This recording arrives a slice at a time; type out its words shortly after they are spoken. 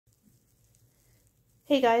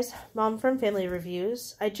Hey guys, Mom from Family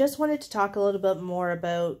Reviews. I just wanted to talk a little bit more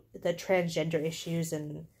about the transgender issues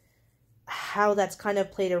and how that's kind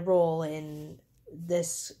of played a role in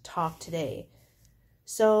this talk today.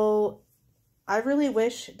 So, I really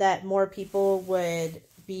wish that more people would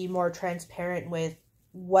be more transparent with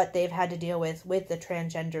what they've had to deal with the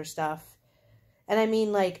transgender stuff. And I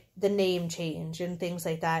mean like the name change and things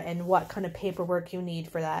like that and what kind of paperwork you need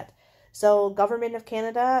for that. So, Government of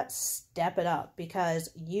Canada, step it up because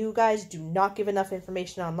you guys do not give enough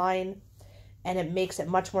information online and it makes it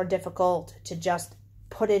much more difficult to just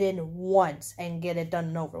put it in once and get it done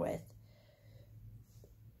and over with.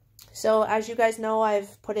 So, as you guys know,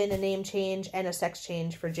 I've put in a name change and a sex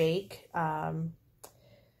change for Jake.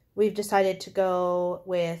 We've decided to go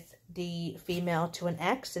with the female to an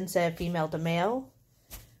X instead of female to male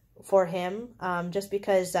for him, just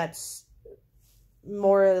because that's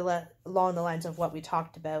more or less along the lines of what we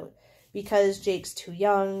talked about. Because Jake's too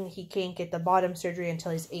young, he can't get the bottom surgery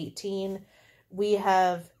until he's 18. We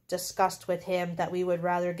have discussed with him that we would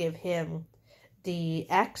rather give him the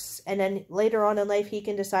X, and then later on in life he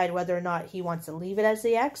can decide whether or not he wants to leave it as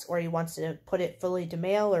the X or he wants to put it fully to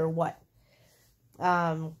male or what.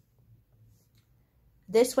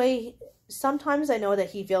 This way, sometimes I know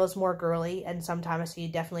that he feels more girly and sometimes he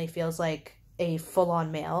definitely feels like a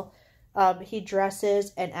full-on male. He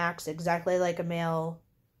dresses and acts exactly like a male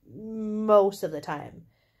most of the time.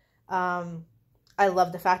 I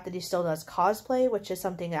love the fact that he still does cosplay, which is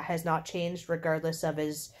something that has not changed regardless of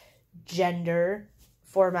his gender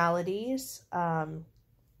formalities.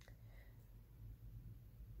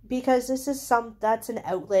 Because that's an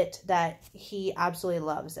outlet that he absolutely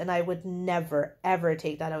loves, and I would never, ever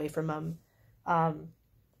take that away from him.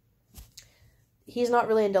 He's not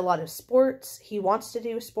really into a lot of sports. He wants to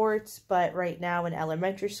do sports, but right now in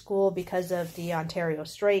elementary school, because of the Ontario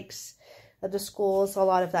strikes of the schools, a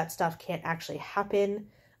lot of that stuff can't actually happen.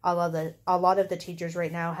 A lot of the teachers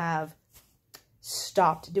right now have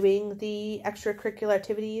stopped doing the extracurricular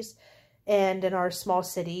activities, and in our small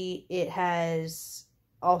city, it has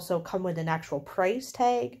also come with an actual price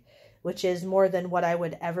tag, which is more than what I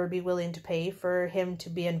would ever be willing to pay for him to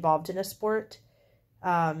be involved in a sport.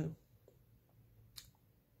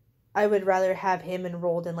 I would rather have him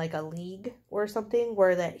enrolled in like a league or something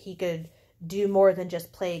where that he could do more than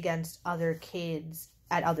just play against other kids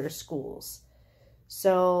at other schools.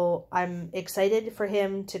 So I'm excited for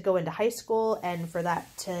him to go into high school and for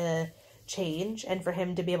that to change and for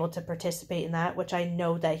him to be able to participate in that, which I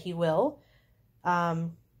know that he will.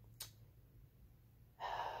 What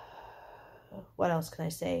else can I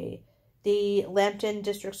say? The Lambton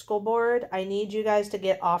District School Board, I need you guys to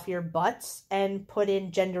get off your butts and put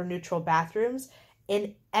in gender-neutral bathrooms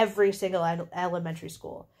in every single elementary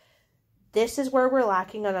school. This is where we're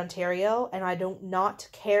lacking in Ontario, and I do not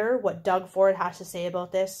care what Doug Ford has to say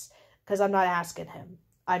about this, because I'm not asking him.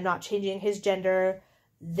 I'm not changing his gender.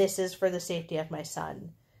 This is for the safety of my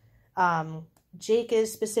son. Jake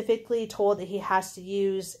is specifically told that he has to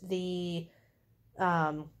use the...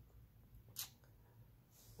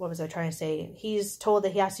 what was I trying to say? He's told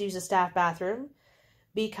that he has to use a staff bathroom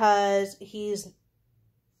because he's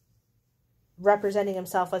representing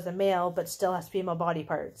himself as a male but still has female body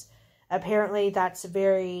parts. Apparently that's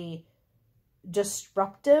very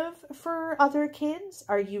disruptive for other kids.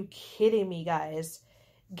 Are you kidding me, guys?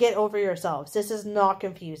 Get over yourselves. This is not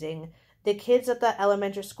confusing. The kids at the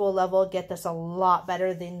elementary school level get this a lot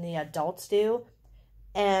better than the adults do.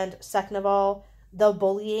 And second of all, the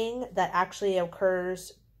bullying that actually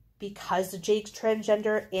occurs because Jake's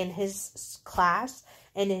transgender in his class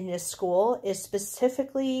and in his school is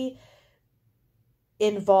specifically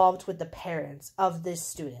involved with the parents of the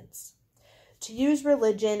students. To use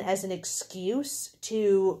religion as an excuse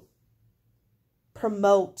to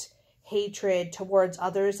promote hatred towards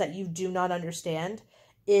others that you do not understand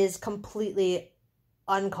is completely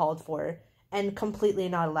uncalled for and completely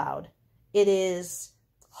not allowed. It is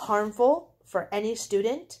harmful for any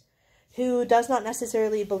student who does not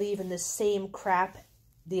necessarily believe in the same crap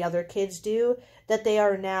the other kids do, that they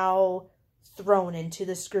are now thrown into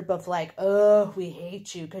this group of like, oh, we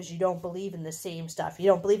hate you because you don't believe in the same stuff. You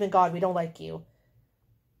don't believe in God. We don't like you.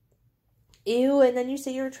 Ew, and then you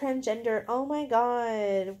say you're transgender. Oh my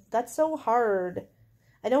God, that's so hard.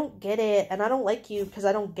 I don't get it, and I don't like you because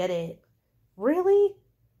I don't get it. Really?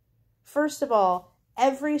 First of all,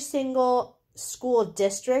 every single school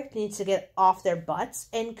district needs to get off their butts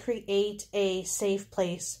and create a safe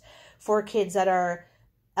place for kids that are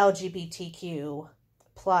LGBTQ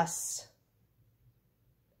plus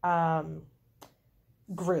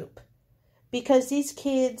group. because these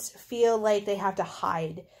kids feel like they have to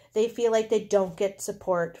hide. They feel like they don't get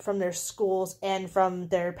support from their schools and from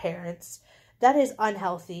their parents. That is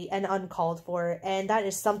unhealthy and uncalled for, and that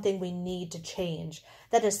is something we need to change.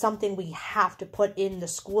 That is something we have to put in the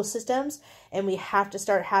school systems, and we have to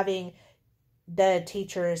start having the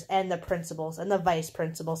teachers and the principals and the vice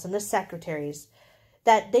principals and the secretaries,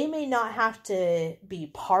 that they may not have to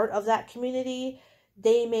be part of that community.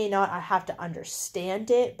 They may not have to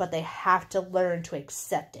understand it, but they have to learn to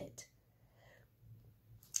accept it.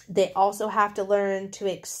 They also have to learn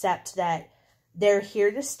to accept that they're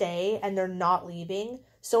here to stay and they're not leaving.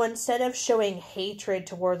 So instead of showing hatred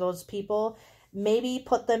toward those people, maybe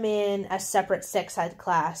put them in a separate sex ed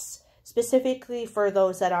class, specifically for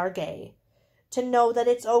those that are gay, to know that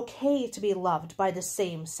it's okay to be loved by the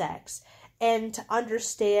same sex, and to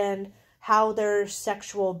understand how their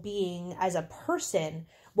sexual being as a person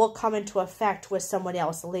will come into effect with someone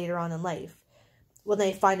else later on in life when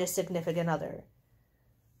they find a significant other.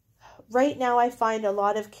 Right now, I find a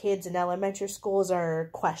lot of kids in elementary schools are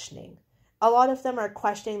questioning. A lot of them are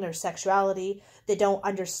questioning their sexuality. They don't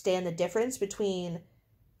understand the difference between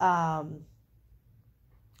how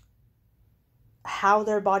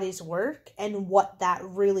their bodies work and what that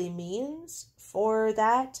really means for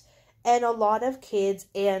that. And a lot of kids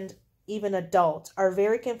and even adults are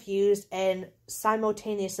very confused and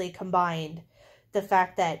simultaneously combined the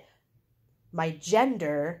fact that my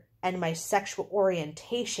gender and my sexual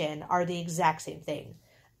orientation are the exact same thing.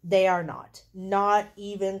 They are not. Not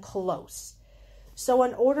even close. So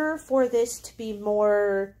in order for this to be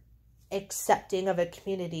more accepting of a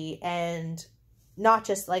community, and not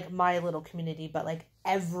just like my little community, but like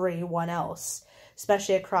everyone else,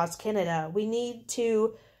 especially across Canada, we need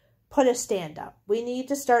to put a stand up. We need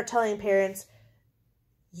to start telling parents,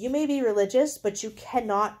 you may be religious, but you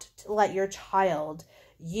cannot let your child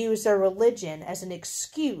use their religion as an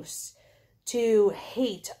excuse to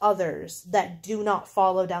hate others that do not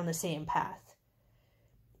follow down the same path.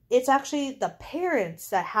 It's actually the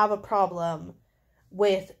parents that have a problem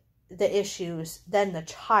with the issues than the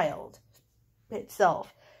child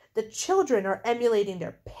itself. The children are emulating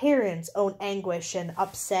their parents' own anguish and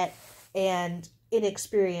upset and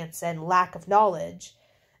inexperience and lack of knowledge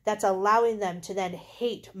that's allowing them to then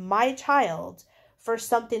hate my child for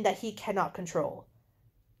something that he cannot control.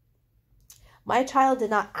 My child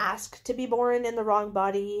did not ask to be born in the wrong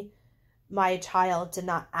body. My child did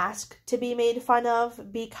not ask to be made fun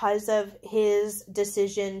of because of his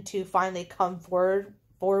decision to finally come forward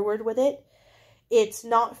with it. It's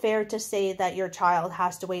not fair to say that your child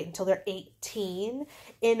has to wait until they're 18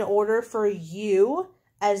 in order for you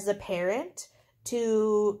as the parent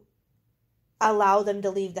to allow them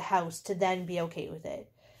to leave the house to then be okay with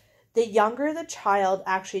it. The younger the child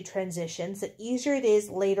actually transitions, the easier it is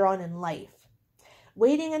later on in life.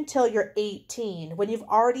 Waiting until you're 18, when you've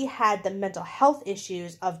already had the mental health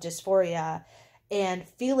issues of dysphoria and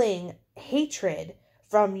feeling hatred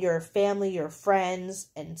from your family, your friends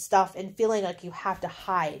and stuff, and feeling like you have to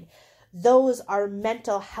hide, those are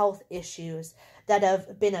mental health issues that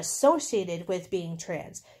have been associated with being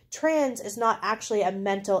trans. Trans is not actually a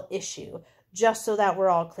mental issue, just so that we're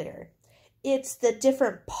all clear. It's the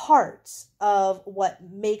different parts of what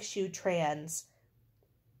makes you trans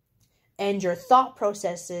and your thought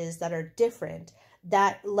processes that are different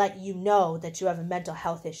that let you know that you have a mental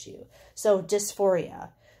health issue. So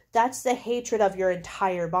dysphoria, that's the hatred of your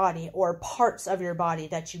entire body or parts of your body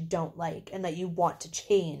that you don't like and that you want to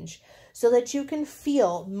change so that you can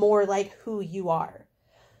feel more like who you are.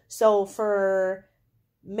 So for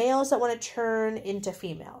males that want to turn into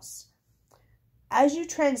females, as you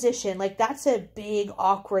transition, like that's a big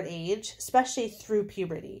awkward age, especially through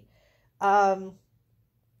puberty.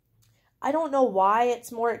 I don't know why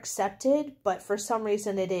it's more accepted, but for some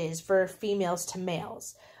reason it is for females to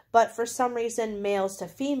males. But for some reason, males to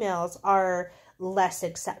females are less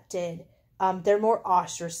accepted. They're more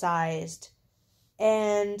ostracized.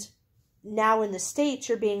 And now in the States,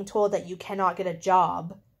 you're being told that you cannot get a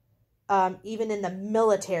job, even in the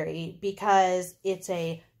military, because it's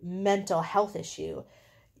a mental health issue.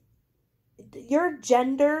 Your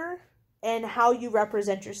gender and how you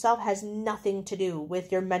represent yourself has nothing to do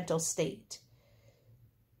with your mental state.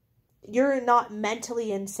 You're not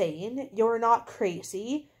mentally insane. You're not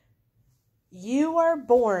crazy. You are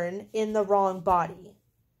born in the wrong body.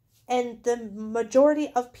 And the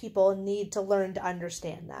majority of people need to learn to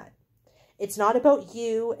understand that. It's not about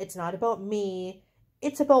you. It's not about me.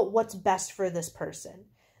 It's about what's best for this person.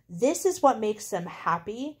 This is what makes them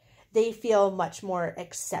happy. They feel much more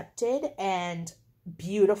accepted and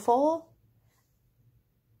beautiful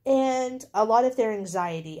And a lot of their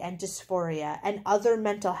anxiety and dysphoria and other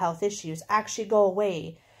mental health issues actually go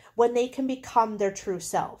away when they can become their true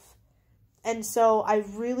self. And so I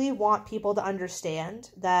really want people to understand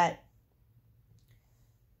that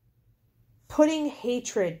putting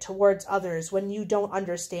hatred towards others when you don't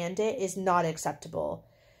understand it is not acceptable.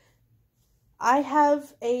 I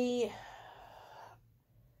have a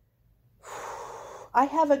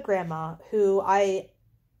grandma who I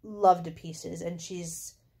love to pieces, and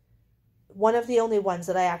she's one of the only ones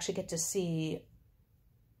that I actually get to see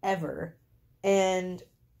ever. And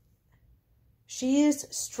she's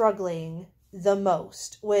struggling the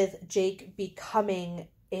most with Jake becoming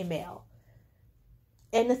a male.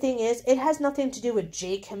 And the thing is, it has nothing to do with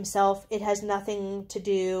Jake himself. It has nothing to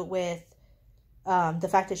do with the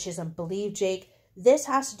fact that she doesn't believe Jake. This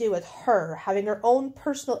has to do with her having her own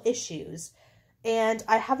personal issues. And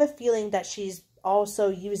I have a feeling that she's also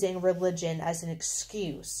using religion as an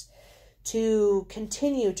excuse to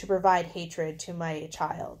continue to provide hatred to my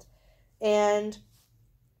child, and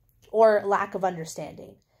or lack of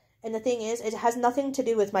understanding. And the thing is, it has nothing to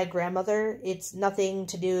do with my grandmother. It's nothing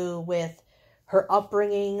to do with her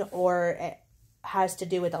upbringing, or it has to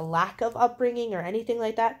do with a lack of upbringing or anything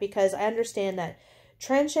like that, because I understand that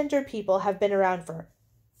transgender people have been around for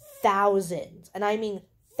thousands, and I mean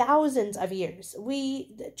thousands of years.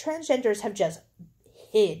 The transgenders have just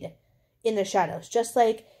hid in the shadows, just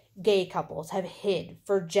like gay couples have hid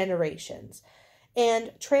for generations.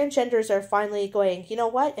 And transgenders are finally going, you know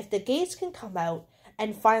what? If the gays can come out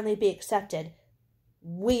and finally be accepted,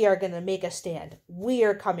 we are going to make a stand. We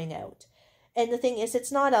are coming out. And the thing is,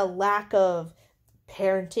 it's not a lack of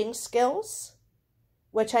parenting skills,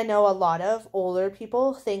 which I know a lot of older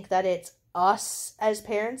people think that it's us as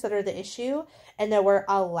parents that are the issue, and that we're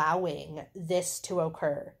allowing this to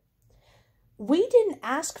occur. We didn't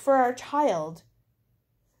ask for our child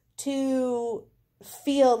to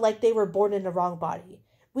feel like they were born in the wrong body.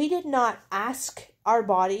 We did not ask our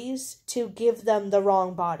bodies to give them the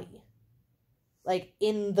wrong body, like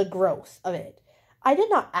in the growth of it. I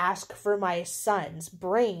did not ask for my son's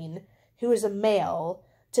brain, who is a male,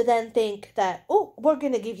 to then think that, oh, we're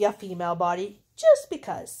going to give you a female body just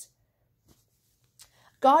because.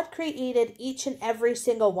 God created each and every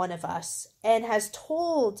single one of us and has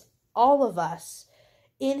told all of us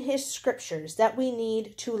in his scriptures that we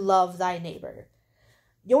need to love thy neighbor.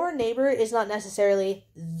 Your neighbor is not necessarily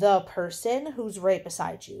the person who's right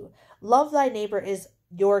beside you. Love thy neighbor is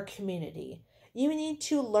your community. You need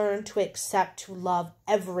to learn to accept, to love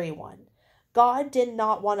everyone. God did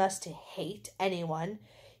not want us to hate anyone.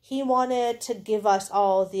 He wanted to give us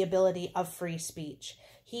all the ability of free speech.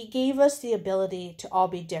 He gave us the ability to all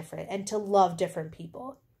be different and to love different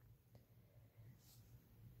people.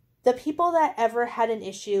 The people that ever had an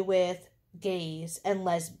issue with gays and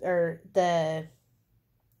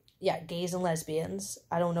gays and lesbians,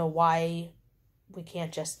 I don't know why we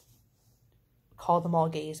can't just call them all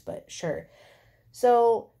gays, but sure.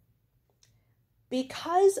 So,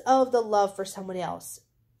 because of the love for someone else,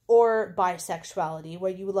 or bisexuality,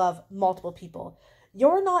 where you love multiple people,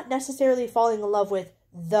 you're not necessarily falling in love with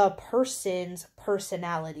the person's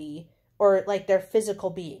personality or like their physical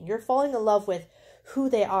being. You're falling in love with who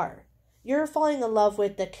they are. You're falling in love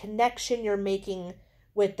with the connection you're making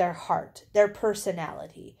with their heart, their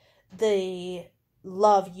personality, the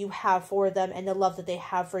love you have for them, and the love that they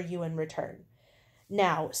have for you in return.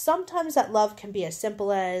 Now, sometimes that love can be as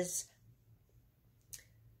simple as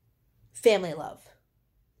family love.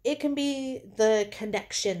 It can be the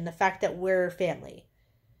connection, the fact that we're family.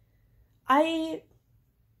 I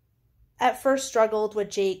at first struggled with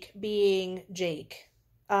Jake being Jake.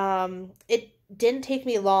 It didn't take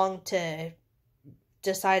me long to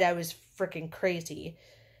decide I was freaking crazy.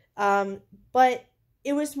 But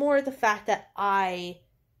it was more the fact that I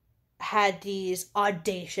had these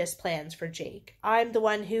audacious plans for Jake. I'm the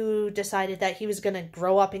one who decided that he was going to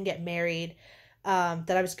grow up and get married, that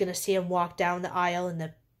I was going to see him walk down the aisle in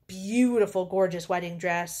the beautiful, gorgeous wedding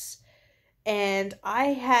dress. And I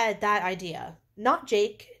had that idea. Not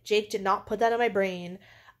Jake. Jake did not put that in my brain.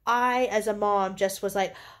 I, as a mom, just was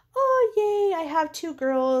like, oh, yay, I have 2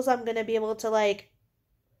 girls. I'm going to be able to,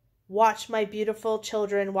 watch my beautiful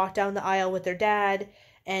children walk down the aisle with their dad.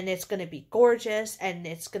 And it's going to be gorgeous. And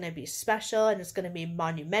it's going to be special. And it's going to be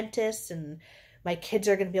monumentous. And my kids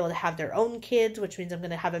are going to be able to have their own kids, which means I'm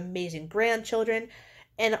going to have amazing grandchildren.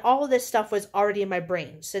 And all of this stuff was already in my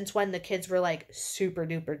brain since when the kids were, super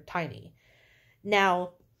duper tiny.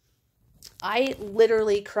 Now, I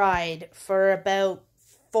literally cried for about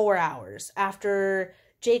 4 hours after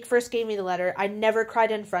Jake first gave me the letter. I never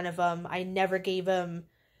cried in front of him. I never gave him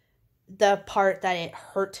the part that it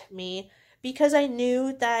hurt me, because I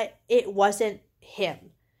knew that it wasn't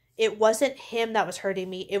him. It wasn't him that was hurting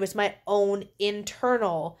me. It was my own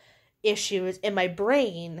internal issues in my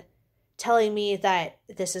brain telling me that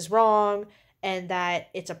this is wrong and that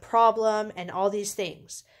it's a problem and all these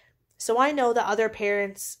things. So I know that other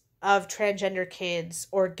parents of transgender kids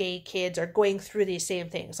or gay kids are going through these same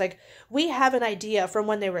things. Like, we have an idea from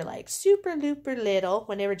when they were like super duper little,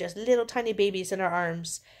 when they were just little tiny babies in our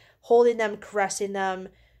arms, holding them, caressing them,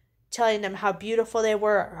 telling them how beautiful they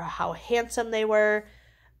were or how handsome they were.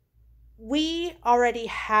 We already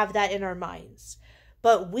have that in our minds.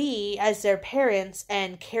 But we, as their parents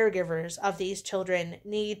and caregivers of these children,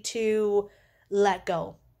 need to let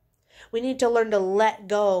go. We need to learn to let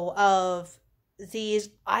go of these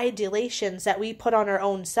ideations that we put on our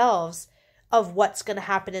own selves of what's going to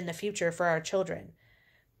happen in the future for our children.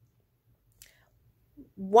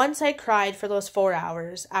 Once I cried for those 4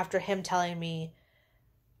 hours after him telling me,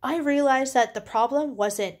 I realized that the problem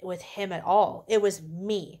wasn't with him at all. It was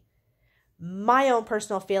me. My own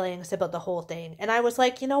personal feelings about the whole thing. And I was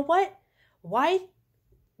like, you know what? Why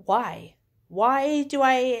do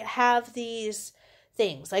I have these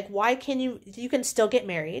things? Like, why can you can still get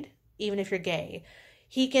married, even if you're gay.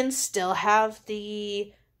 He can still have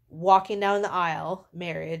the walking down the aisle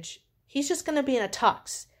marriage. He's just going to be in a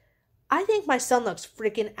tux. I think my son looks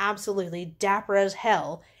freaking absolutely dapper as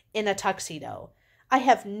hell in a tuxedo. I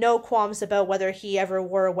have no qualms about whether he ever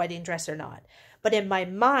wore a wedding dress or not. But in my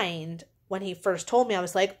mind, when he first told me, I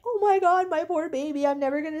was like, oh my God, my poor baby, I'm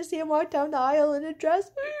never going to see him walk down the aisle in a dress.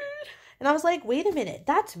 And I was like, wait a minute,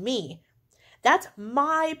 that's me. That's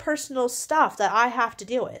my personal stuff that I have to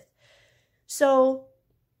deal with. So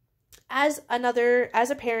as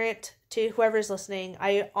a parent to whoever's listening,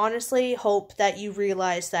 I honestly hope that you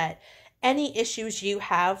realize that any issues you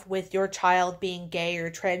have with your child being gay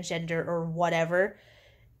or transgender or whatever,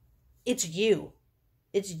 it's you.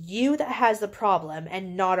 It's you that has the problem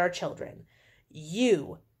and not our children.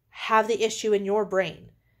 You have the issue in your brain.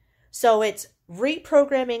 So it's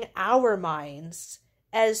reprogramming our minds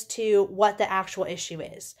as to what the actual issue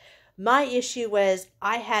is. My issue was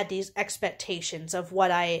I had these expectations of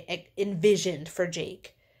what I envisioned for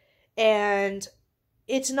Jake. And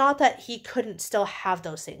it's not that he couldn't still have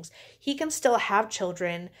those things. He can still have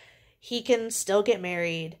children. He can still get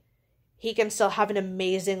married. He can still have an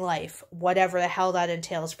amazing life, whatever the hell that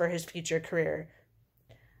entails for his future career.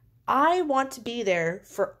 I want to be there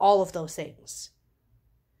for all of those things.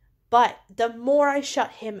 But the more I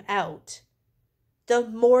shut him out, the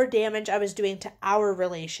more damage I was doing to our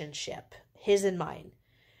relationship, his and mine.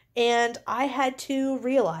 And I had to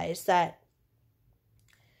realize that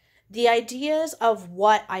the ideas of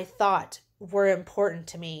what I thought were important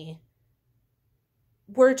to me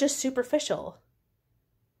were just superficial.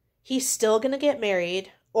 He's still going to get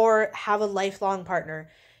married or have a lifelong partner.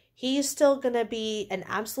 He's still going to be an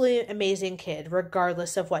absolutely amazing kid,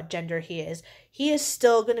 regardless of what gender he is. He is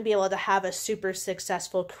still going to be able to have a super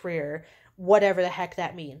successful career, whatever the heck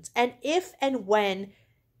that means. And if and when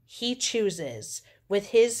he chooses with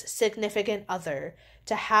his significant other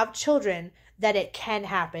to have children, that it can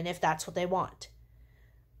happen if that's what they want.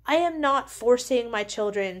 I am not forcing my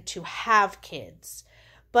children to have kids,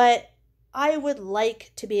 but I would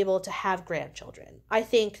like to be able to have grandchildren. I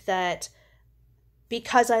think that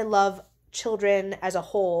because I love children as a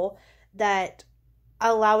whole, that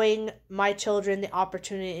allowing my children the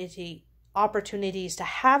opportunities to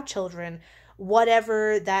have children,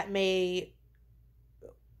 however that may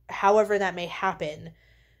happen,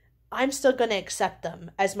 I'm still going to accept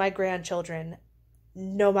them as my grandchildren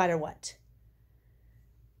no matter what.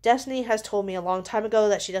 Destiny has told me a long time ago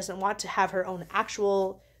that she doesn't want to have her own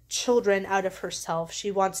actual children out of herself.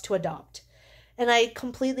 She wants to adopt. And I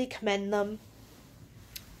completely commend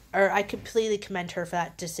her for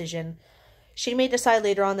that decision. She may decide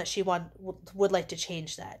later on that she would like to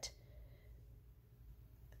change that.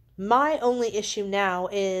 My only issue now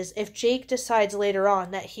is if Jake decides later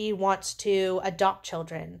on that he wants to adopt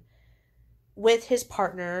children with his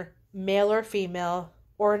partner, male or female,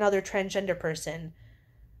 or another transgender person,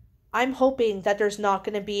 I'm hoping that there's not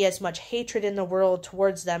going to be as much hatred in the world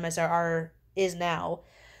towards them as there is now,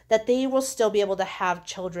 that they will still be able to have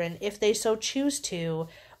children if they so choose to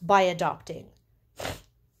by adopting.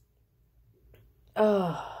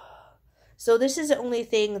 So this is the only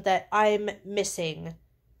thing that I'm missing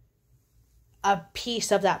a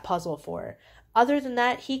piece of that puzzle for. Other than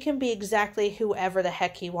that, he can be exactly whoever the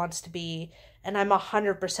heck he wants to be, and I'm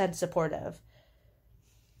 100% supportive.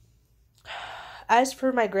 As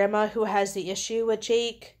for my grandma who has the issue with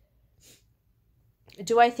Jake,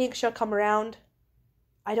 do I think she'll come around?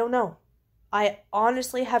 I don't know. I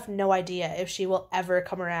honestly have no idea if she will ever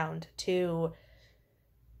come around to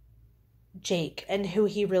Jake and who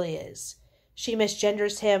he really is. She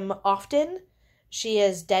misgenders him often. She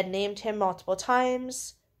has dead named him multiple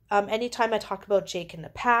times. Anytime I talk about Jake in the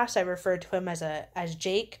past, I refer to him as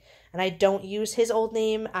Jake, and I don't use his old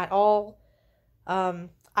name at all.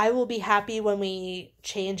 I will be happy when we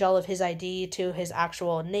change all of his ID to his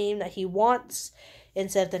actual name that he wants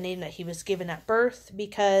instead of the name that he was given at birth,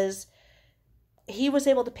 because he was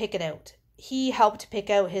able to pick it out. He helped pick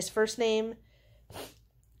out his first name.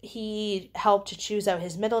 He helped to choose out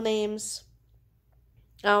his middle names.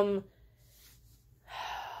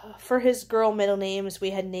 For his girl middle names, we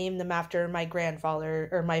had named them after my grandfather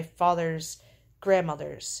or my father's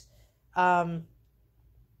grandmothers.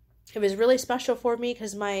 It was really special for me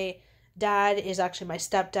because my dad is actually my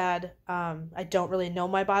stepdad. I don't really know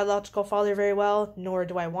my biological father very well, nor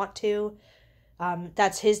do I want to.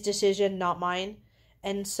 That's his decision, not mine.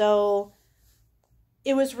 And so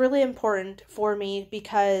it was really important for me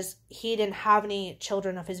because he didn't have any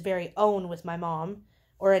children of his very own with my mom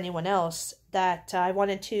or anyone else, that I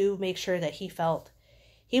wanted to make sure that he felt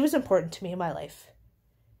he was important to me in my life.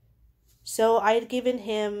 So I had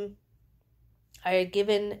given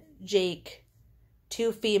Jake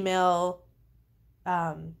 2 female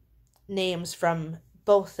names from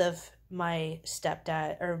both of my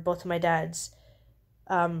dad's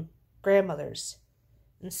grandmothers.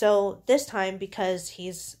 And so this time, because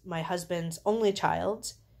he's my husband's only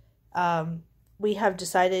child, we have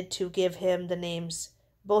decided to give him the names.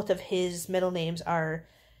 Both of his middle names are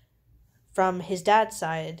from his dad's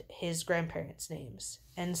side, his grandparents' names.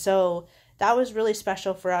 And so that was really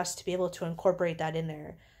special for us to be able to incorporate that in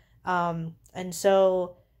there. And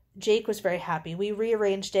so Jake was very happy. We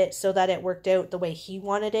rearranged it so that it worked out the way he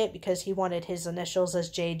wanted it, because he wanted his initials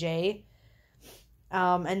as JJ.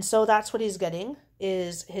 And so that's what he's getting,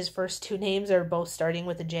 is his first 2 names are both starting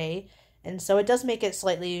with a J. And so it does make it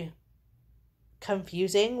slightly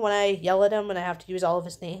confusing when I yell at him and I have to use all of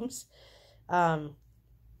his names.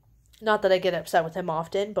 Not that I get upset with him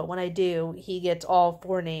often, but when I do, he gets all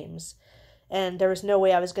 4 names. And there was no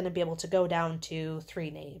way I was going to be able to go down to 3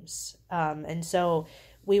 names. And so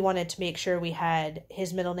we wanted to make sure we had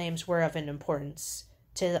his middle names were of an importance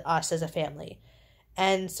to us as a family.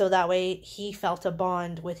 And so that way he felt a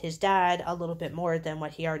bond with his dad a little bit more than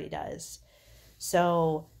what he already does.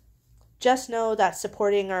 So just know that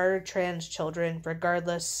supporting our trans children,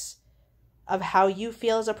 regardless of how you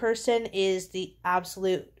feel as a person, is the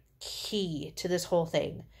absolute key to this whole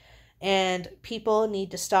thing. And people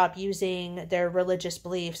need to stop using their religious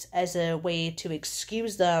beliefs as a way to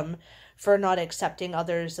excuse them for not accepting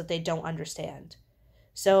others that they don't understand.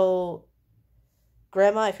 So,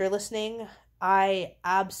 Grandma, if you're listening, I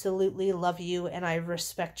absolutely love you and I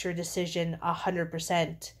respect your decision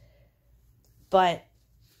 100%. But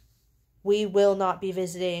we will not be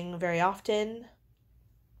visiting very often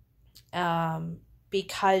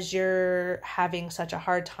because you're having such a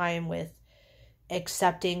hard time with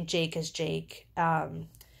accepting Jake as Jake.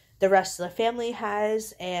 The rest of the family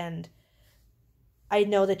has, and I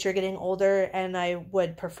know that you're getting older and I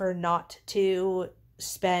would prefer not to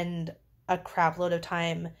spend a crap load of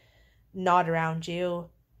time not around you,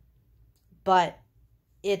 but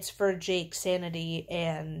it's for Jake's sanity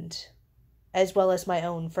and as well as my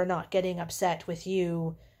own, for not getting upset with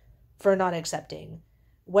you for not accepting.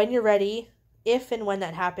 When you're ready, if and when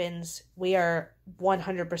that happens, we are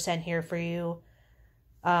 100% here for you.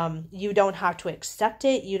 You don't have to accept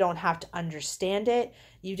it. You don't have to understand it.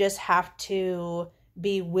 You just have to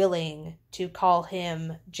be willing to call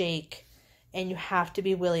him Jake, and you have to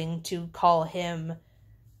be willing to call him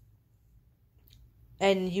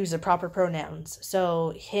and use the proper pronouns.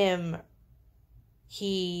 So him,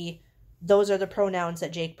 he, those are the pronouns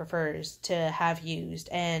that Jake prefers to have used.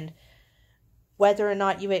 And whether or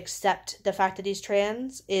not you accept the fact that he's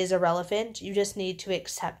trans is irrelevant. You just need to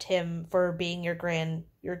accept him for being your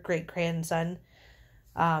great-grandson.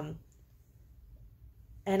 And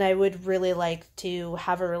I would really like to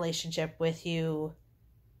have a relationship with you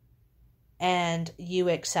and you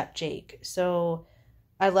accept Jake. So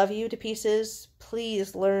I love you to pieces.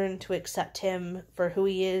 Please learn to accept him for who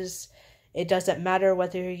he is. It doesn't matter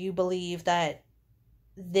whether you believe that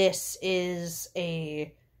this is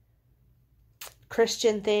a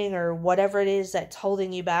Christian thing or whatever it is that's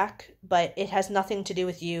holding you back, but it has nothing to do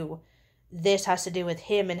with you. This has to do with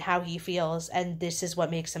him and how he feels, and this is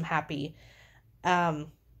what makes him happy.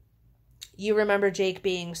 You remember Jake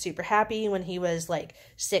being super happy when he was like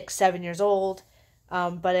 6, 7 years old,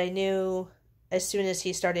 but I knew as soon as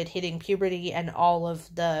he started hitting puberty and all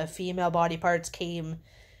of the female body parts came,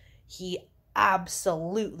 he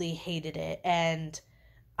absolutely hated it. And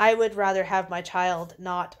I would rather have my child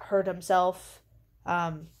not hurt himself.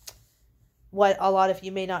 What a lot of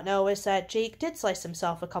you may not know is that Jake did slice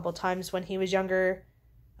himself a couple times when he was younger,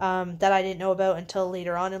 that I didn't know about until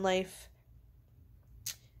later on in life.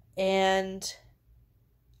 And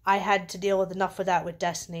I had to deal with enough of that with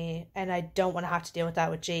Destiny, and I don't want to have to deal with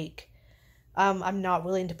that with Jake. I'm not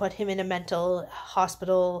willing to put him in a mental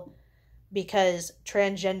hospital because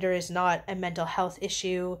transgender is not a mental health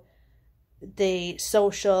issue. The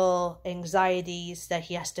social anxieties that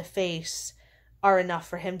he has to face are enough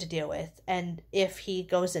for him to deal with. And if he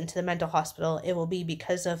goes into the mental hospital, it will be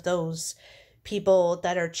because of those people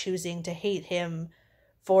that are choosing to hate him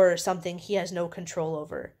for something he has no control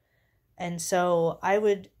over. And so I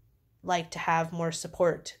would like to have more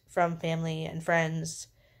support from family and friends.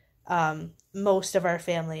 Most of our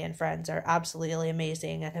family and friends are absolutely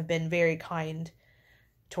amazing and have been very kind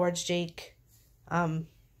towards Jake.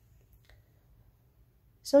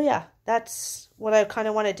 So yeah, that's what I kind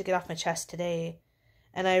of wanted to get off my chest today.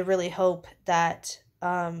 And I really hope that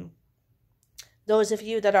those of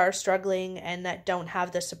you that are struggling and that don't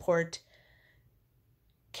have the support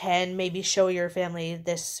can maybe show your family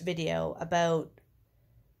this video about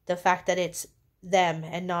the fact that it's them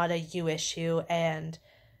and not a you issue, and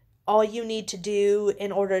all you need to do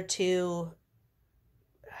in order to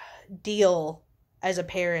deal as a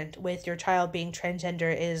parent with your child being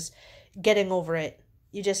transgender is getting over it.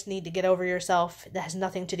 You just need to get over yourself. That has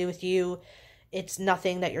nothing to do with you. It's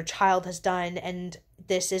nothing that your child has done, and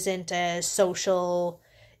this isn't a social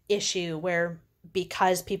issue where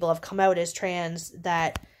because people have come out as trans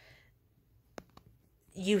that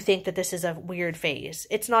you think that this is a weird phase.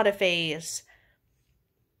 It's not a phase.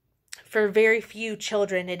 For very few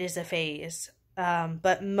children, it is a phase.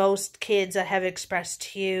 But most kids that have expressed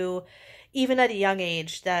to you, even at a young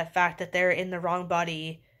age, the fact that they're in the wrong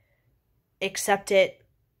body, accept it.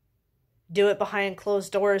 Do it behind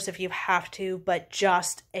closed doors if you have to, but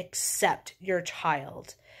just accept your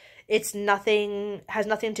child. Has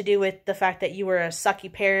nothing to do with the fact that you were a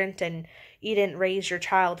sucky parent and you didn't raise your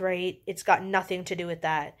child right. It's got nothing to do with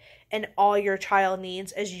that. And all your child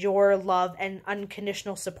needs is your love and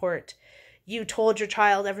unconditional support. You told your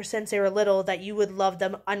child ever since they were little that you would love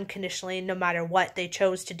them unconditionally no matter what they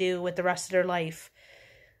chose to do with the rest of their life.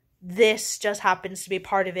 This just happens to be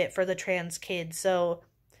part of it for the trans kids. So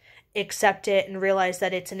accept it and realize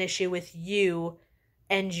that it's an issue with you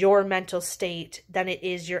and your mental state than it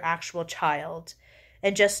is your actual child.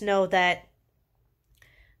 And just know that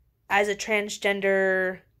as a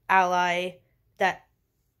transgender ally, that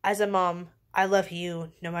as a mom, I love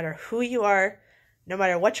you no matter who you are, no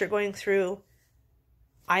matter what you're going through.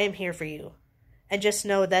 I am here for you. And just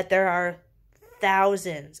know that there are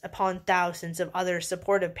thousands upon thousands of other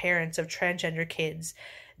supportive parents of transgender kids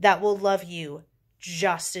that will love you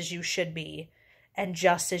just as you should be and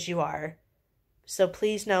just as you are. So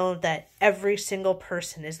please know that every single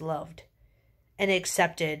person is loved and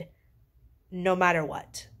accepted no matter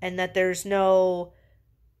what. And that there's no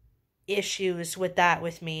issues with that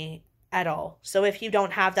with me at all. So if you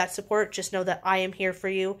don't have that support, just know that I am here for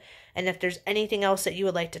you. And if there's anything else that you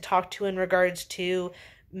would like to talk to in regards to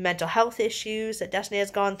mental health issues that Destiny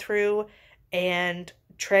has gone through and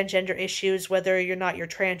transgender issues, whether you're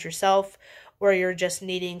trans yourself or you're just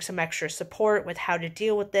needing some extra support with how to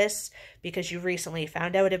deal with this because you recently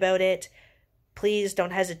found out about it, please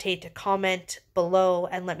don't hesitate to comment below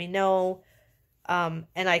and let me know. And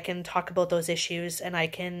I can talk about those issues and I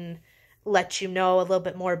can let you know a little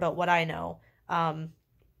bit more about what I know.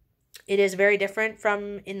 It is very different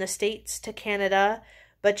from in the States to Canada,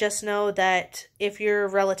 but just know that if you're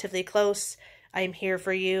relatively close, I'm here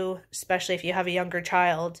for you, especially if you have a younger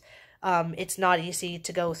child. It's not easy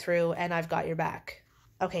to go through, and I've got your back.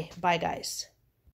 Okay, bye guys.